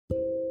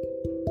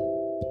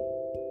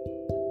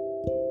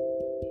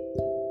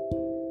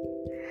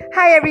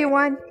Hi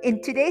everyone!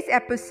 In today's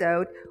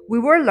episode, we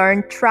will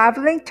learn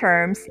traveling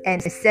terms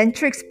and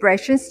essential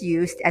expressions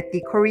used at the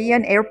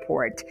Korean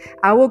airport.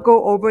 I will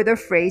go over the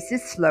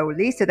phrases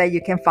slowly so that you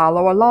can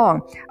follow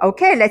along.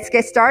 Okay, let's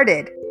get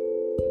started.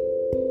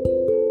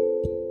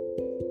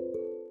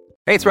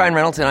 Hey, it's Ryan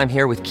Reynolds, and I'm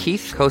here with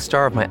Keith,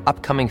 co-star of my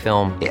upcoming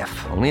film, If,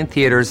 only in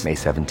theaters May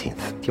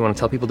 17th. Do you want to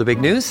tell people the big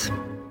news?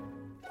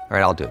 All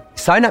right, I'll do it.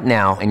 Sign up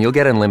now and you'll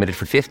get unlimited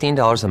for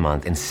 $15 a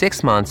month and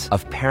 6 months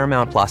of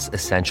Paramount Plus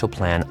Essential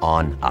Plan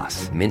on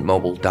us.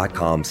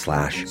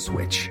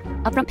 MintMobile.com/switch.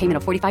 Upfront payment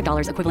of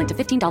 $45 equivalent to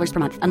 $15 per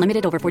month.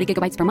 Unlimited over 40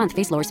 gigabytes per month.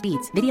 Face lower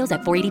speeds. Videos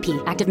at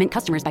 480p. Active Mint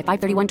customers by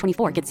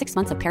 531.24 get 6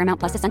 months of Paramount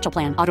Plus Essential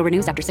Plan. Auto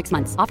renews after 6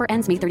 months. Offer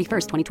ends May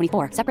 31st,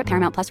 2024. Separate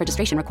Paramount Plus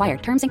registration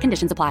required. Terms and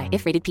conditions apply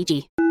if rated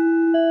PG.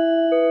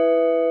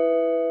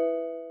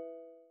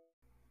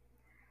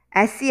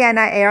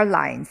 Asiana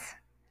Airlines,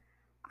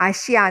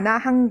 아시아나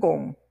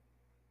항공,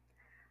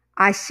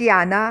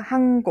 아시아나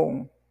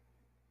항공.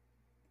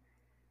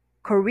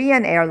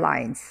 Korean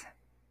Airlines,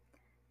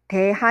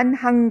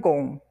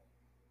 대한항공,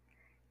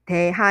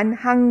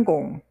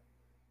 대한항공.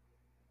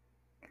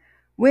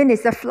 When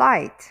is the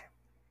flight?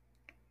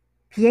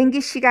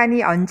 비행기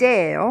시간이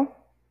언제예요?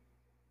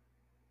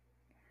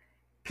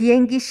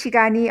 비행기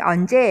시간이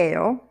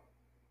언제예요?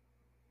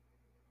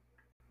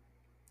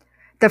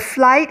 The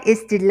flight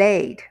is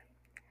delayed.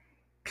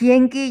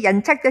 비행기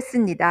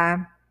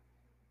연착됐습니다.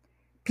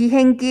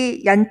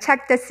 비행기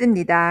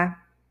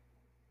연착됐습니다.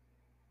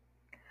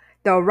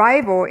 The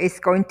arrival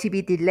is going to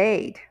be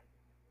delayed.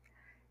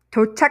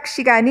 도착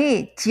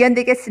시간이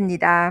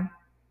지연되겠습니다.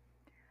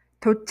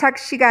 도착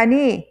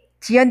시간이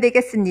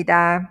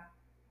지연되겠습니다.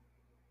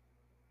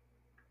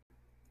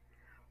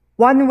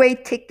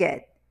 One-way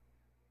ticket,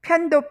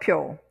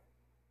 편도표,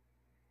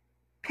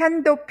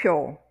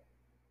 편도표.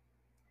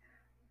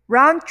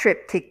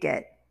 Round-trip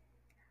ticket,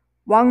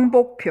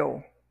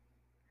 왕복표,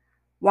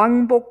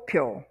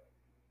 왕복표.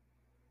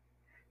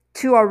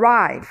 To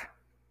arrive,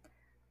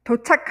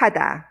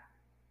 도착하다,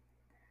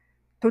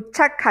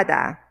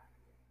 도착하다.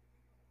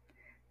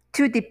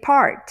 To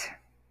depart,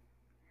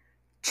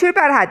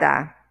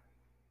 출발하다,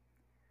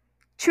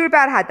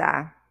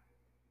 출발하다.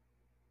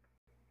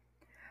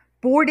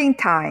 Boarding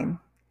time,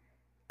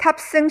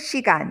 탑승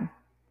시간,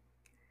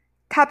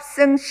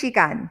 탑승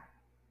시간.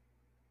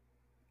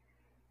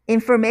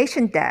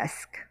 Information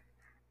desk,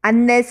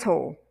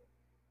 안내소,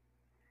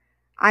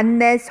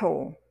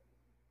 안내소.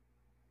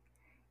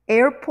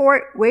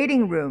 Airport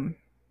waiting room,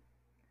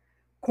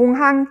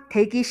 공항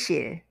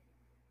대기실,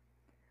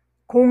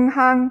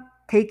 공항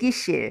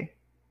대기실.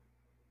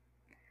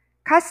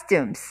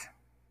 Costumes,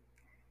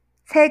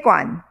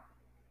 세관,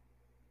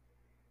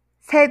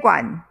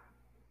 세관.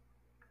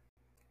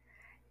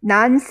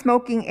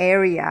 Non-smoking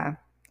area,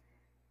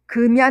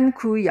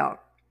 금연구역,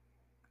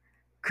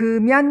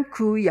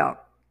 금연구역.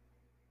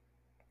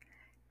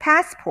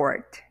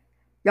 Passport,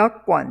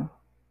 여권,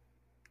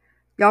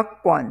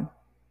 여권.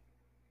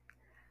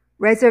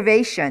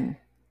 Reservation,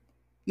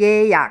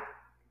 예약,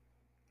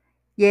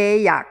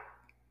 예약.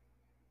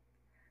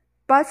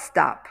 Bus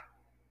stop,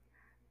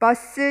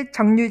 버스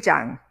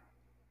정류장,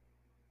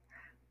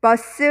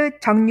 버스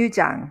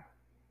정류장.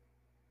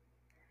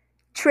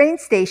 Train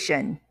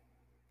station,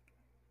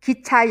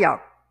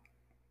 기차역,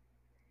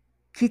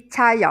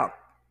 기차역.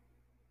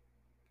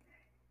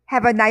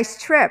 Have a nice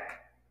trip.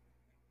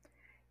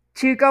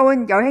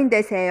 즐거운 여행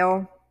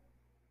되세요.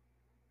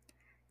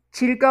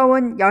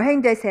 즐거운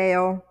여행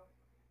되세요.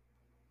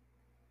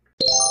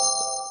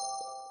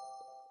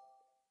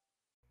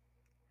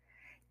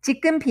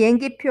 지금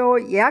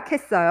비행기표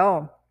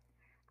예약했어요.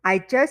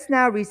 I just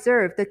now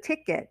reserved the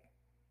ticket.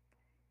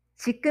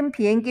 지금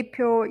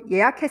비행기표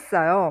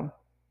예약했어요.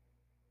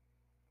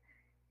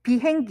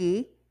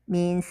 비행기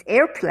means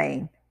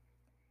airplane.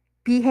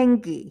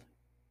 비행기,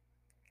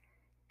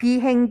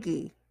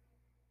 비행기.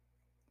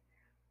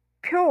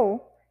 표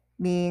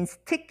means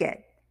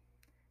ticket.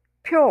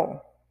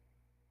 표,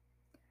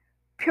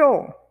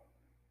 표.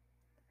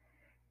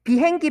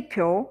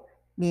 비행기표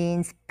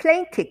means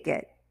plane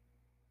ticket.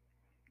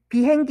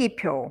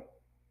 비행기표,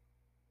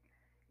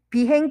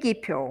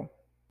 비행기표.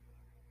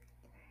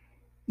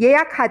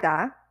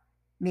 예약하다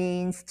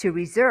means to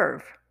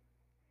reserve.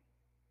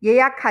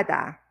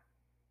 예약하다,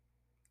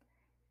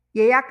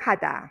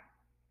 예약하다.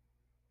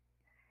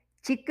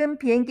 지금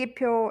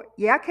비행기표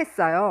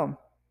예약했어요.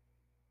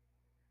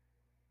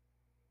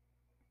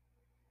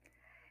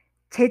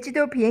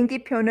 제주도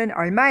비행기표는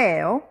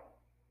얼마예요?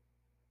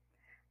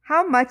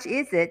 How much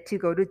is it to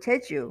go to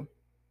Jeju?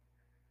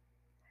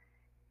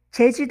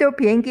 제주도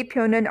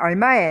비행기표는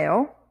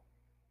얼마예요?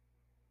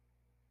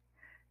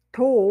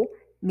 도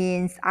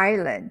means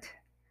island.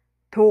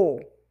 도,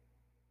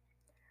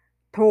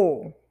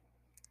 도.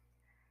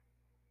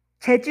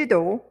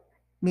 제주도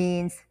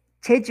means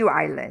Jeju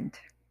Island.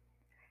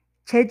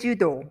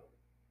 제주도,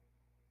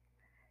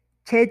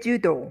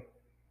 제주도.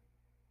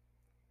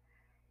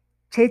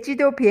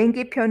 제주도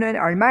비행기표는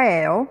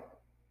얼마예요?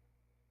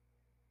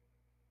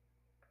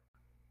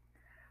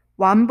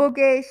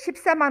 왕복에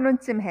 14만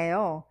원쯤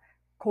해요.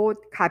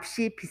 곧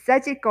값이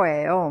비싸질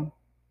거예요.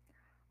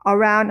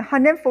 Around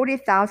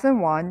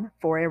 140,000 won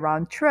for a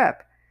round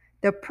trip.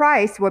 The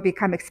price will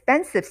become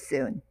expensive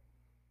soon.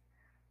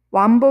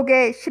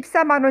 왕복에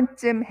 14만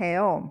원쯤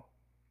해요.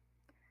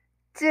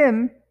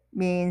 쯤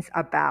means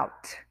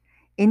about,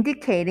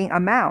 indicating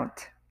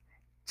amount.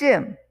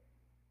 쯤.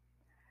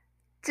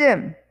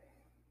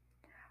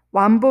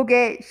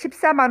 왕복에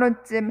 14만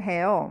원쯤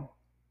해요.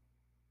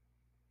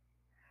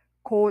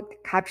 곧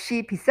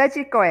값이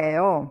비싸질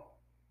거예요.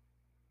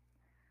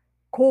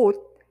 곧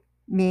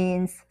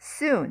means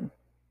soon.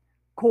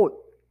 곧.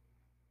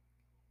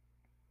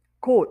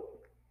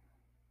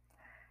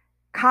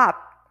 값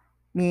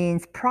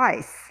means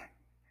price.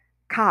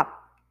 값.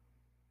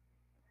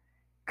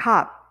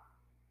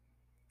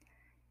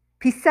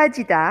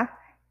 비싸지다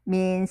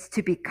means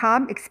to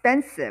become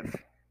expensive.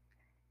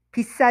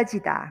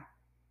 비싸지다.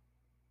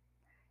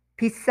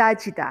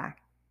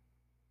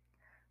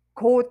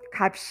 곧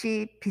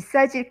값이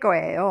비싸질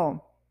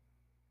거예요.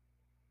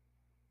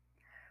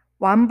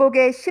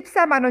 왕복에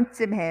 14만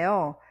원쯤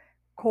해요.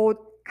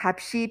 곧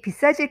값이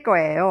비싸질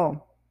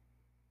거예요.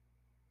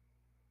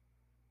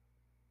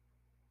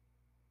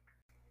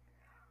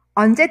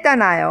 언제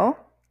떠나요?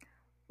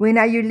 When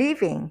are you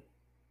leaving?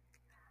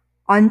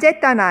 언제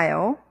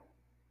떠나요?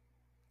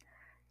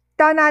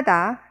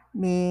 떠나다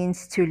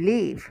means to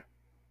leave.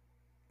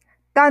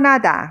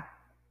 떠나다.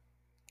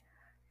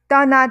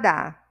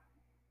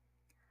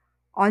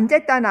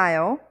 언제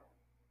떠나요?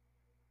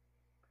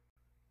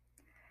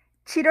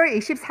 7월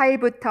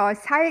 24일부터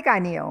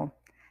 4일간이요.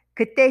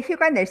 그때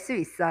휴가 낼 수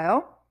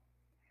있어요?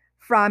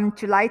 From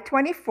July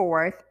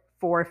 24th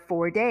for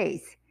 4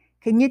 days.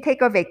 Can you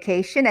take a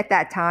vacation at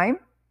that time?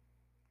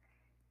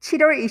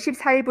 7월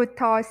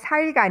 24일부터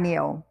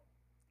 4일간이요.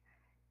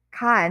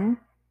 간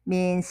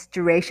means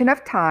duration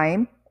of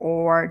time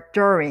or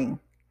during.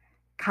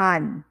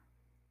 간.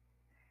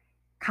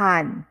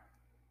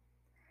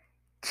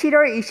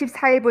 7월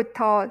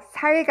 24일부터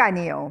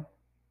 4일간이요.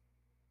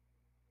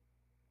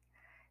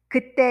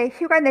 그때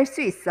휴가 낼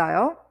수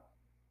있어요?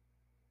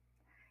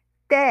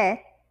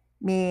 때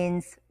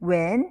means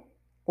when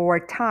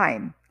or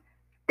time.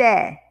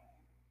 때.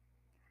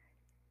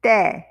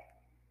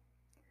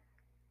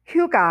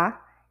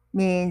 휴가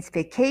means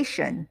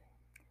vacation.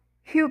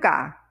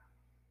 휴가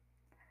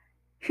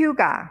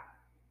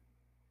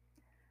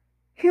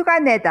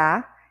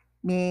내다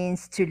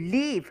means to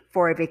leave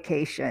for a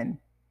vacation.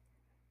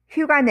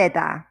 휴가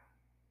내다.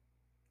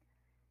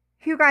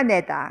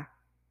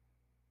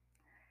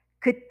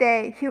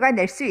 그때 휴가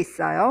낼 수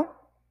있어요?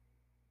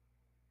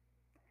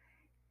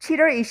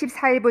 7월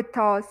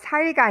 24일부터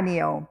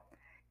 4일간이요.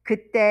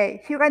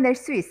 그때 휴가 낼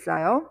수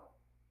있어요?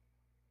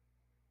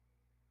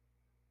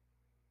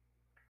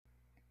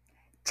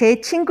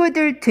 제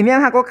친구들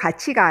 2명하고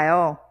같이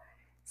가요.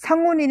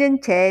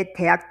 성훈이는 제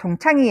대학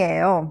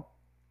동창이에요.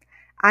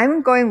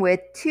 I'm going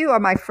with 2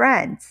 of my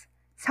friends.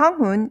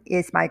 성훈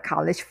is my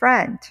college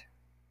friend.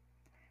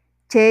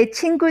 제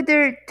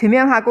친구들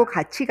 2명하고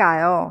같이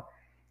가요.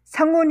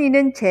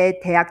 성훈이는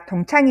제 대학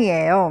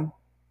동창이에요.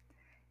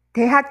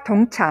 대학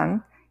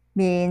동창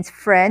means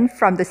friend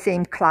from the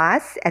same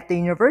class at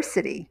the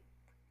university.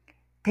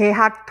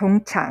 대학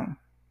동창.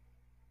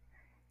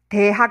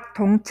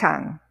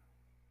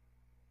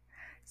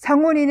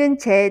 성훈이는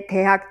제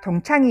대학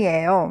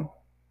동창이에요.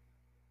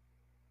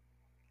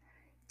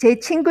 제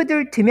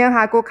친구들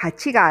 2명하고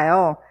같이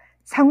가요.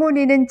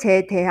 성훈이는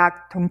제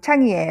대학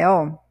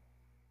동창이에요.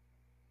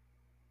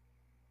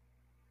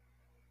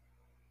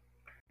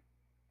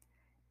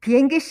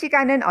 비행기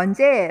시간은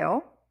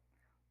언제예요?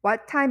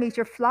 What time is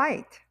your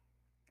flight?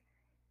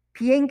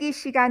 비행기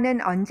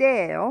시간은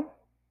언제예요?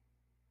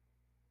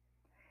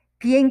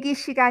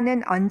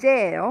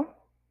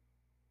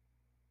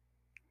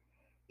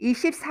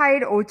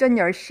 24일 오전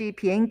 10시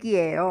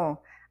비행기예요.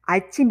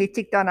 아침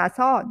일찍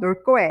떠나서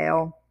놀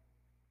거예요.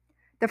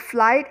 The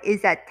flight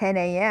is at 10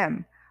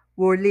 a.m.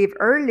 We'll leave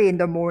early in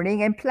the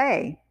morning and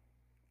play.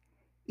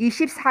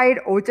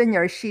 24일 오전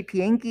 10시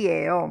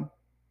비행기예요.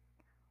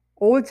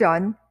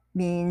 오전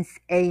means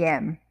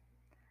a.m.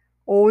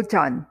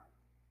 오전.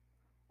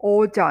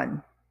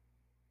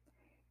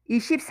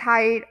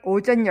 24일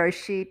오전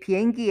 10시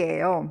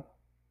비행기예요.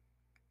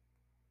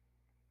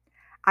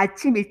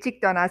 아침 일찍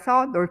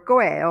떠나서 놀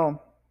거예요.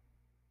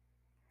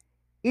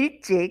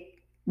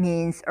 일찍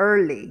means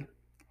early.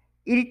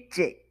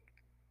 일찍.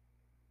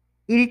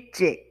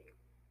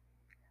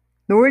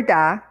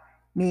 놀다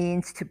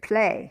means to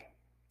play.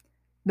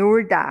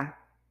 놀다.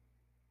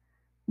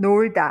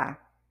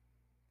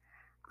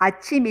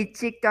 아침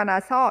일찍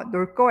떠나서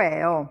놀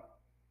거예요.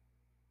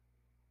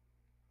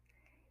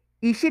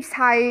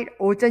 24일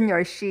오전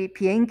 10시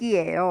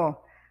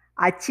비행기예요.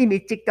 아침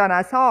일찍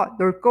떠나서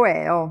놀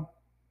거예요.